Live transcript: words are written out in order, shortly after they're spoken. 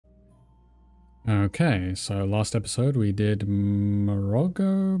Okay, so last episode we did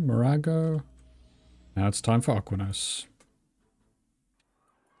Morago. Now it's time for Aquanos.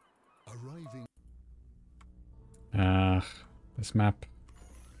 Ah, this map.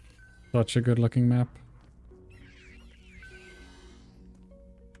 Such a good looking map.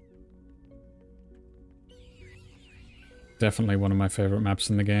 Definitely one of my favorite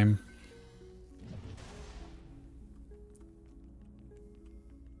maps in the game.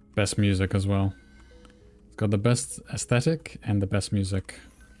 Best music as well. It's got the best aesthetic and the best music.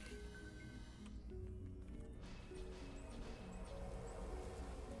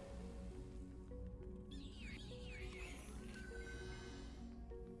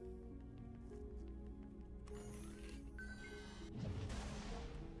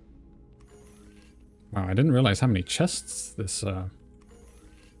 Wow, I didn't realize how many chests this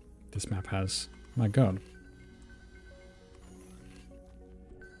map has. My god.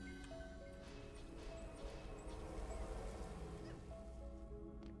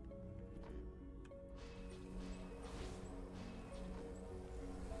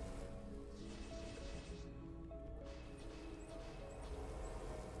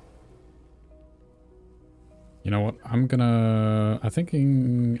 You know what? I'm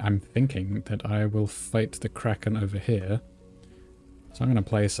thinking that I will fight the Kraken over here. So I'm gonna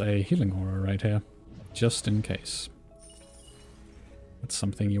place a healing aura right here, just in case. That's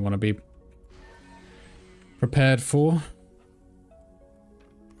something you want to be prepared for.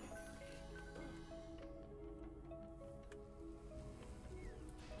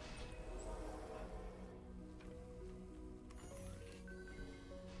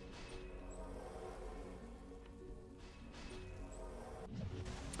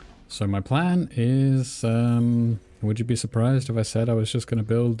 So my plan is, would you be surprised if I said I was just going to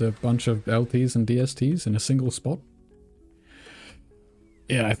build a bunch of LTs and DSTs in a single spot?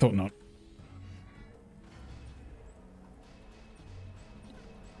 Yeah, I thought not.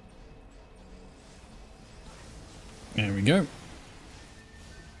 There we go.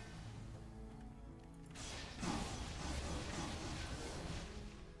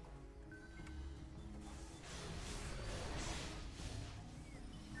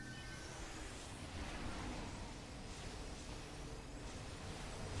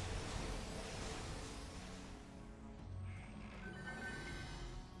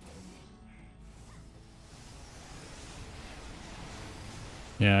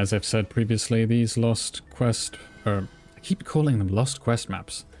 Yeah, as I've said previously, these Lost Quest... I keep calling them Lost Quest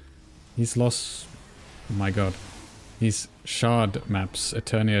maps. These Lost... Oh my god. These Shard maps,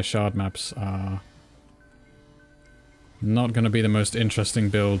 Eternia Shard maps, are not going to be the most interesting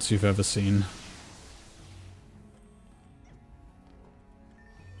builds you've ever seen.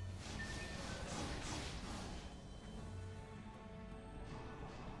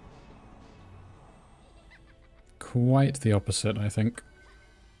 Quite the opposite, I think.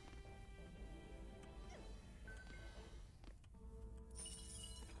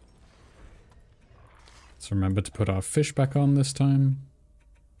 Let's remember to put our fish back on this time.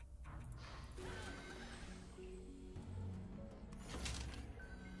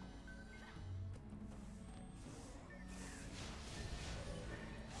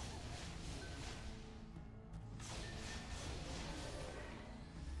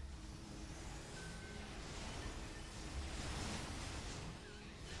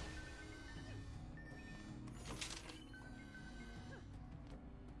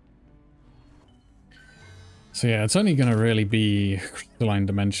 So yeah, it's only going to really be Crystalline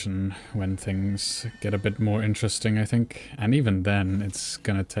Dimension when things get a bit more interesting, I think. And even then, it's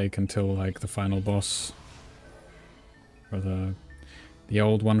going to take until, like, the final boss. Or the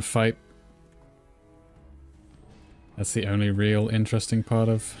old one fight. That's the only real interesting part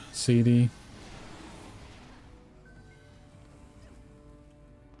of CD.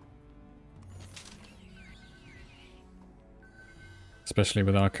 Especially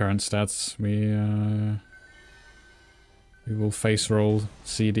with our current stats, we will face roll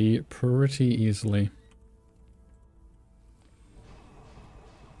CD pretty easily.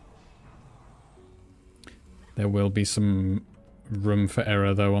 There will be some room for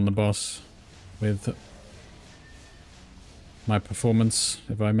error though on the boss with my performance.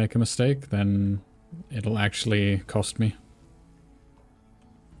 If I make a mistake, then it'll actually cost me.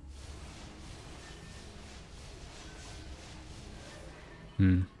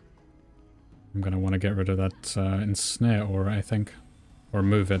 I'm going to want to get rid of that ensnare aura, I think. Or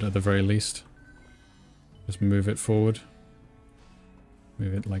move it at the very least. Just move it forward.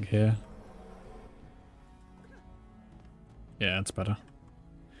 Move it like here. Yeah, it's better.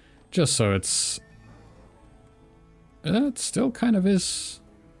 Just so it's... it still kind of is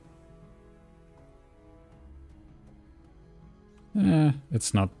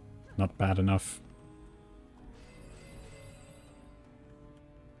It's not bad enough.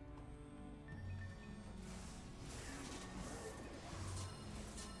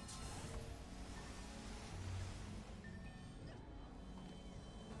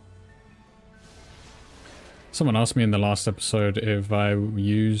 Someone asked me in the last episode if I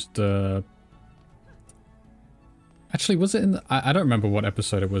used actually, was it in the... I don't remember what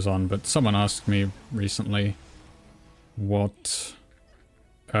episode it was on, but someone asked me recently what...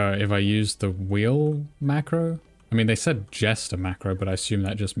 if I used the wheel macro. I mean, they said jester macro, but I assume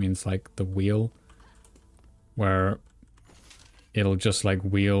that just means, like, the wheel. Where it'll just, like,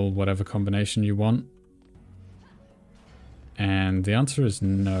 wheel whatever combination you want. And the answer is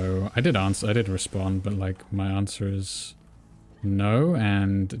no. I did respond, but, like, my answer is no.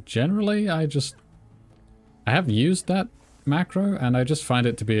 And generally, I have used that macro, and I just find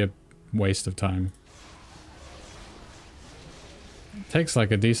it to be a waste of time. It takes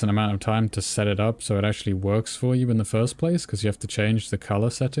like a decent amount of time to set it up so it actually works for you in the first place, because you have to change the color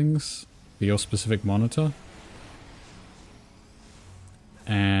settings for your specific monitor.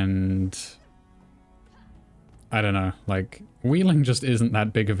 And I don't know, like, wheeling just isn't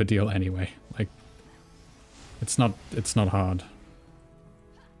that big of a deal anyway. Like, it's not hard.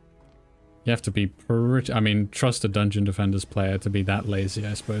 You have to be pretty... I mean, trust a Dungeon Defenders player to be that lazy,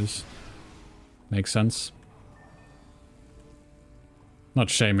 I suppose. Makes sense. Not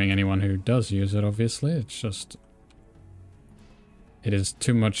shaming anyone who does use it, obviously. It's just... It is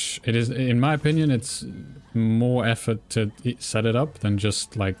too much... It is, in my opinion, it's more effort to set it up than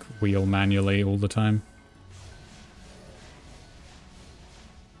just, like, wheel manually all the time.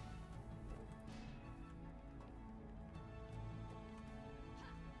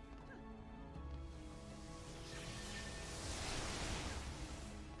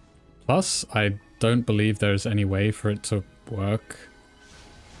 Plus, I don't believe there's any way for it to work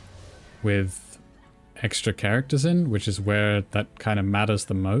with extra characters in, which is where that kind of matters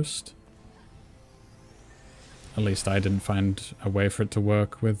the most. At least I didn't find a way for it to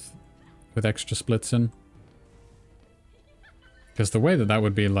work with extra splits in. Because the way that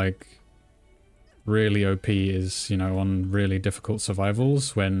would be, like, really OP is, you know, on really difficult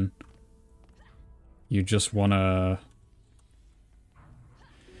survivals when you just want to...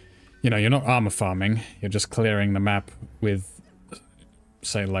 You know, you're not armor farming, you're just clearing the map with,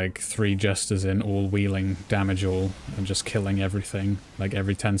 say, like, 3 jesters in, all wheeling damage all, and just killing everything, like,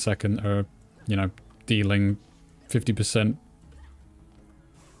 every 10 seconds, or, you know, dealing 50%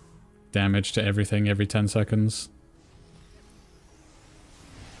 damage to everything every 10 seconds.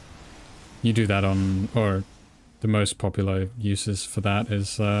 You do that on, or the most popular uses for that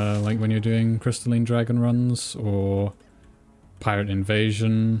is, like, when you're doing Crystalline Dragon runs, or Pirate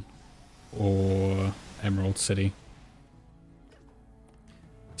Invasion, or Emerald City.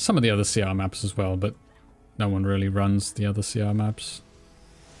 Some of the other CR maps as well, but no one really runs the other CR maps.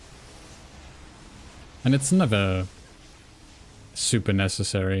 And it's never super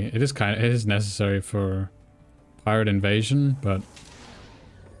necessary. It is necessary for Pirate Invasion, but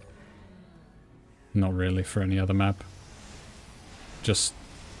not really for any other map. Just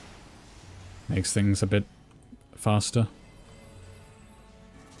makes things a bit faster.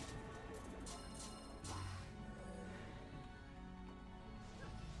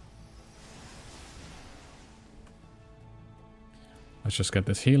 Let's just get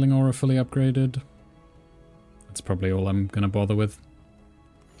this healing aura fully upgraded. That's probably all I'm gonna bother with.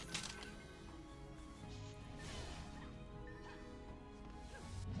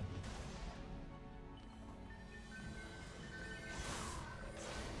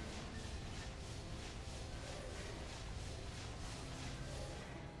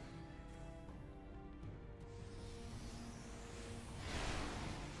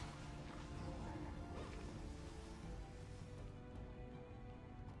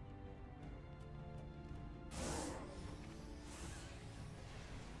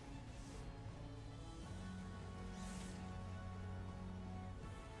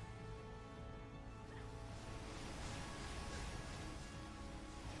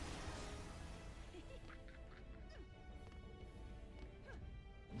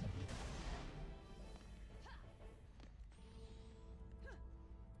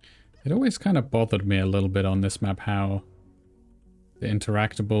 It always kind of bothered me a little bit on this map how the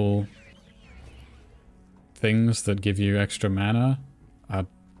interactable things that give you extra mana are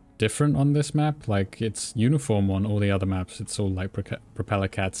different on this map. Like, it's uniform on all the other maps. It's all like propeller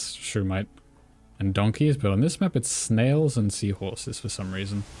cats, shroomite, and donkeys, but on this map it's snails and seahorses for some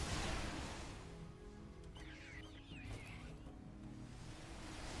reason.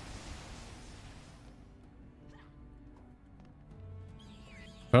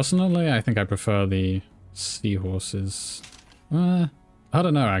 Personally, I think I prefer the seahorses. I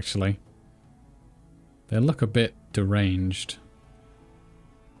don't know, actually. They look a bit deranged.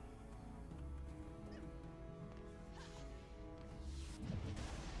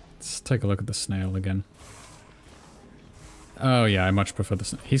 Let's take a look at the snail again. Oh yeah, I much prefer the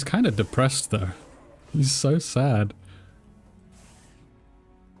snail. He's kind of depressed though. He's so sad.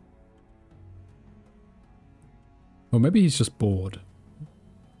 Or maybe he's just bored.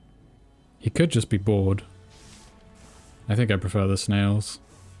 He could just be bored. I think I prefer the snails.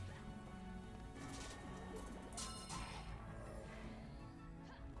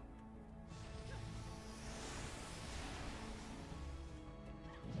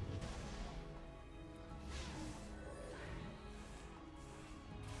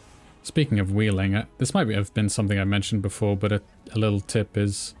 Speaking of wheeling, this might have been something I mentioned before, but a little tip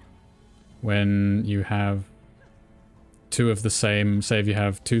is when you have two of the same, say if you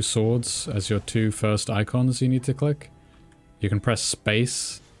have two swords as your two first icons you need to click, you can press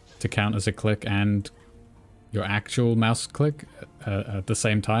space to count as a click and your actual mouse click at the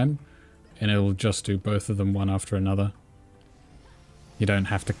same time, and it'll just do both of them one after another. You don't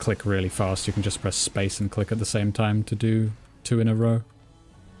have to click really fast, you can just press space and click at the same time to do two in a row.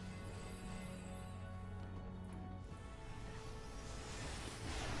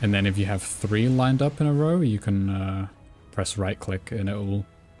 And then if you have three lined up in a row, you can press right click and it will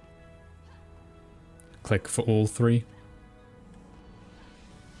click for all three.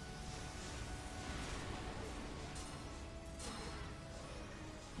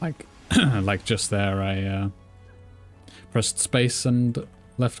 Like just there, I pressed space and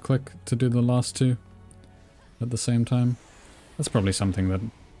left click to do the last two at the same time. That's probably something that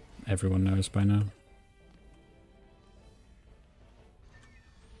everyone knows by now.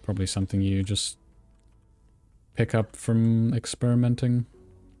 Probably something you just pick up from experimenting.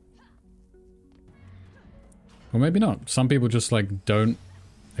 Or maybe not. Some people just like don't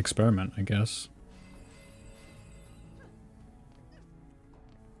experiment, I guess.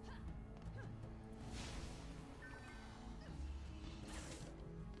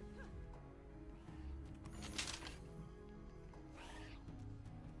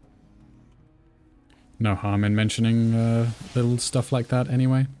 No harm in mentioning little stuff like that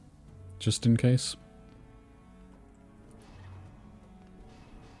anyway, just in case.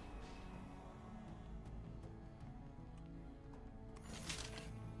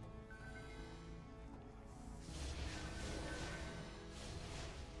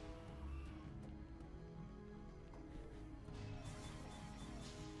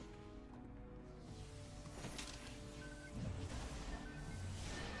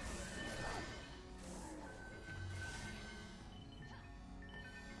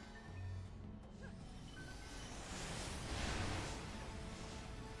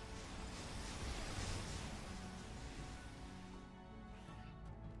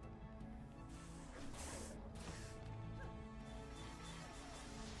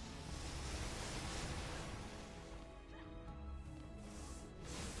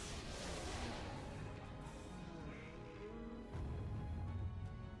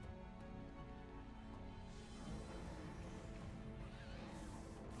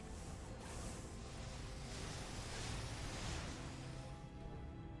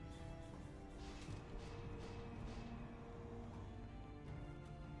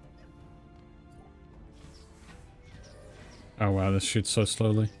 Oh wow, this shoots so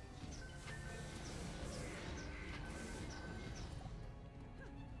slowly.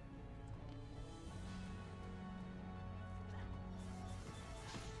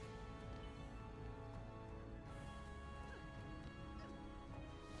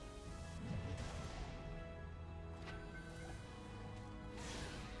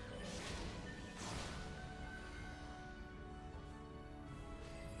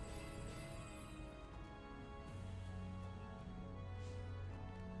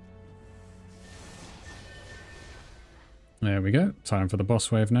 There we go. Time for the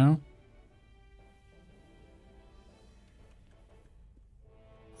boss wave now.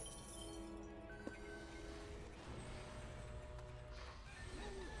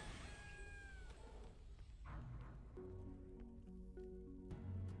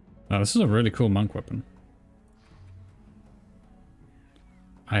 Oh, this is a really cool monk weapon.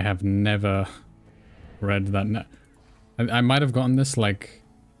 I have never read that. I might have gotten this like...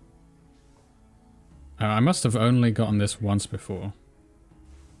 I must have only gotten this once before.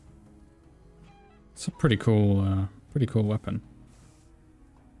 It's a pretty cool weapon.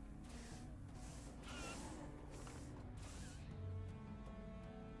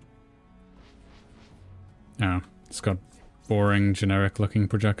 Oh, it's got boring, generic-looking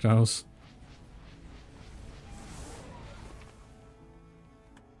projectiles.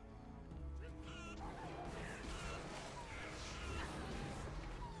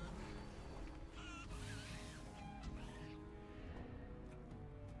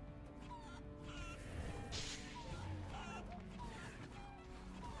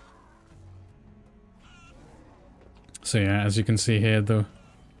 So yeah, as you can see here, the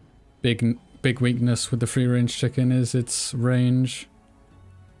big weakness with the free-range chicken is its range.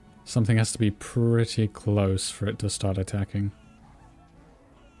 Something has to be pretty close for it to start attacking.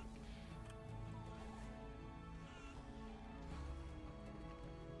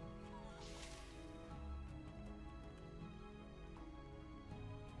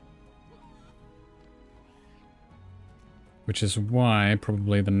 Which is why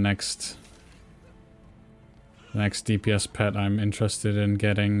probably the next DPS pet I'm interested in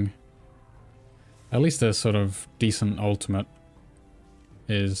getting, at least a sort of decent ultimate,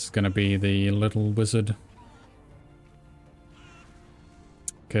 is going to be the little wizard.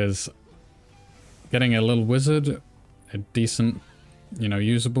 Because getting a little wizard, a decent, you know,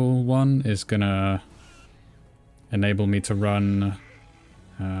 usable one, is going to enable me to run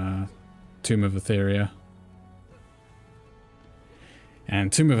Tomb of Etheria.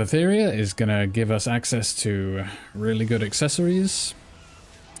 And Tomb of Etheria is going to give us access to really good accessories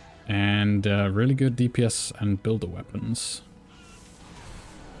and really good DPS and builder weapons.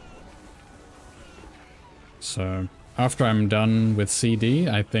 So after I'm done with CD,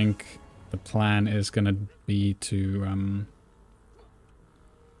 I think the plan is going to be to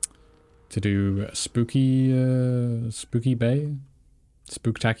do Spooky Bay,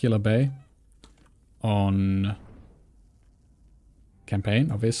 Spooktacular Bay on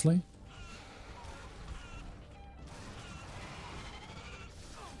campaign, obviously.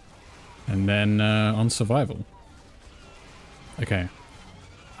 And then on survival. Okay.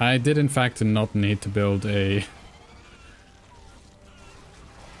 I did in fact not need to build a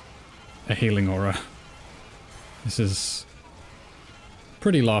healing aura. This is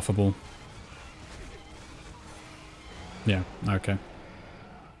pretty laughable. Yeah, okay.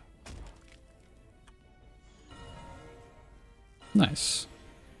 Nice.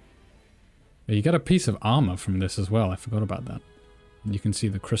 You get a piece of armor from this as well. I forgot about that. You can see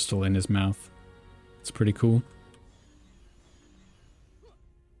the crystal in his mouth. It's pretty cool.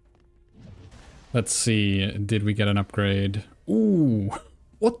 Let's see. Did we get an upgrade? Ooh,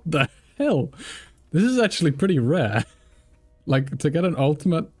 what the hell? This is actually pretty rare. Like, to get an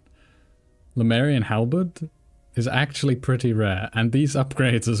ultimate Lemurian halberd is actually pretty rare. And these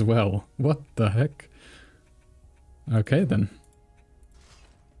upgrades as well. What the heck? Okay, then.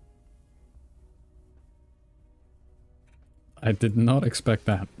 I did not expect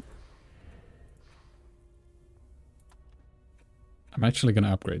that. I'm actually going to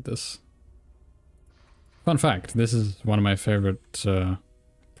upgrade this. Fun fact, this is one of my favorite,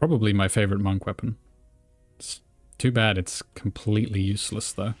 probably my favorite monk weapon. It's too bad it's completely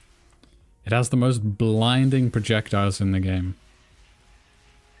useless though. It has the most blinding projectiles in the game.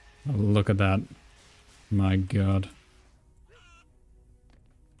 Oh, look at that. My god.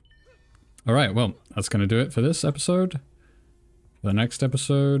 Alright, well, that's going to do it for this episode. The next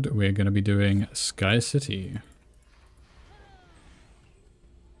episode, we're going to be doing Sky City.